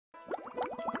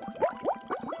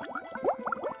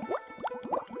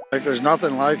Like there's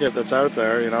nothing like it that's out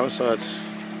there, you know, so it's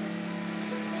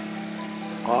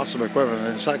awesome equipment.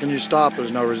 And the second you stop, there's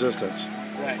no resistance.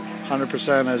 Right.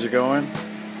 100% as you go in.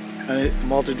 Any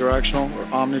multi-directional or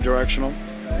omnidirectional.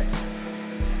 Right.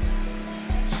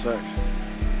 Sick.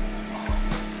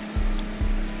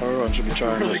 Everyone should be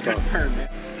trying really this stuff. Good burn, man.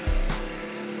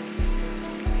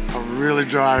 I'll really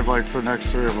drive like for the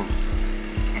next 3 of them.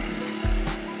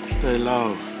 Stay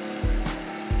low.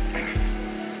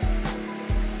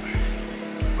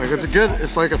 Like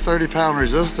it's like a 30-pound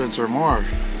resistance or more.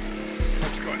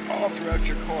 It's going all throughout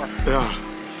your core. Yeah.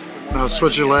 Now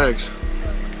switch your legs.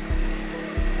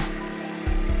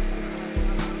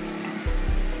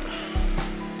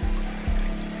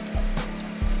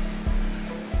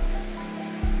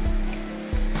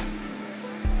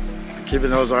 Keeping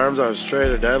those arms out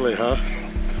straight are deadly, huh?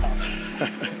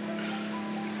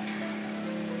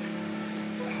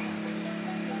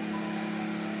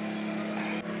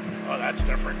 Oh, that's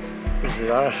different. See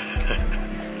that?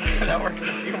 That works a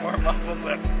few more muscles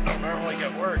that don't normally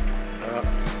get worked.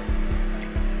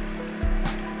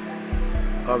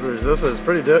 How's the resistance?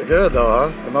 Pretty good though,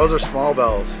 huh? And those are small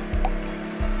bells.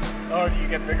 Oh, do you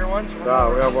get bigger ones?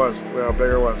 Yeah, we have ones. We have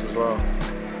bigger ones as well.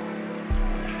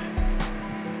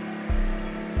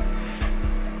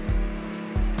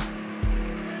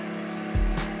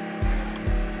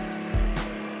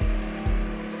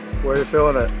 Where are you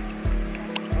feeling it?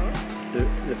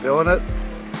 You feeling it?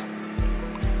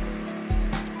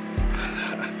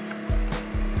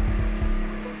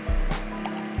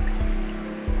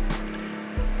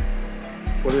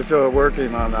 What do you feel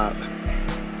working on that?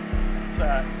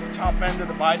 It's top end of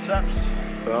the biceps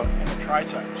and the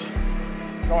triceps.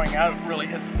 Going out really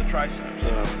hits the triceps.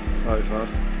 Yeah, it's nice, huh?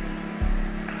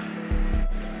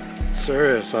 It's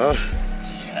serious, huh?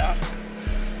 Yeah.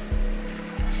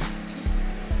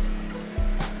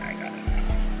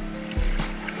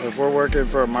 If we're working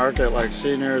for a market like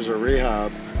seniors or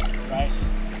rehab, right.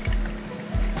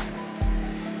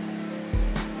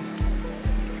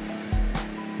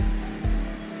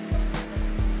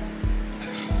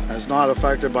 It's not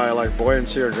affected by like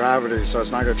buoyancy or gravity, so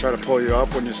it's not going to try to pull you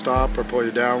up when you stop or pull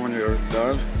you down when you're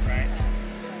done. Right.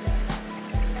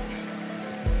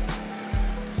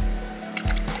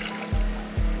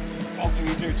 It's also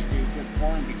easier to do good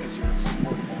form because you're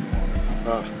supportable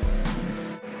more.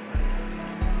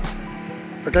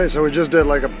 Okay, so we just did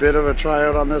like a bit of a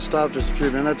tryout on this stuff, just a few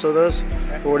minutes of this.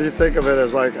 Okay. But what do you think of it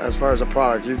as like, as far as a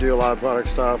product? You do a lot of product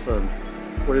stuff, and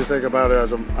what do you think about it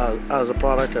as a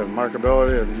product and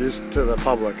marketability and use to the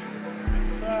public?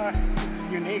 It's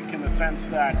unique in the sense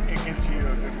that it gives you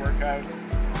a good workout,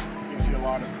 gives you a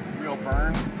lot of real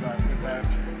burn, but without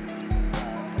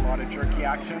a lot of jerky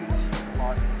actions,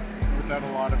 without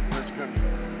a lot of risk of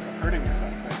hurting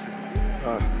yourself, basically.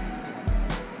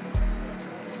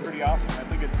 It's pretty awesome. I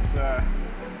think it's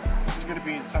going to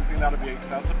be something that'll be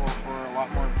accessible for a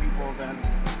lot more people than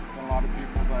a lot of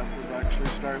people that would actually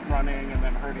start running and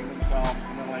then hurting themselves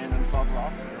and then laying themselves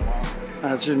off for a while.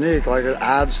 That's unique. Like it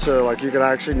adds to, like you could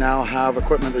actually now have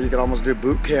equipment that you could almost do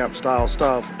boot camp style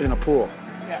stuff in a pool.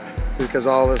 Yeah. Because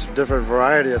all this different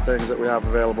variety of things that we have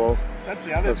available. That's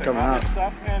the other thing. All this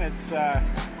stuff, man, it's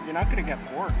you're not going to get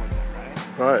bored with it,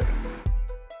 right? Right.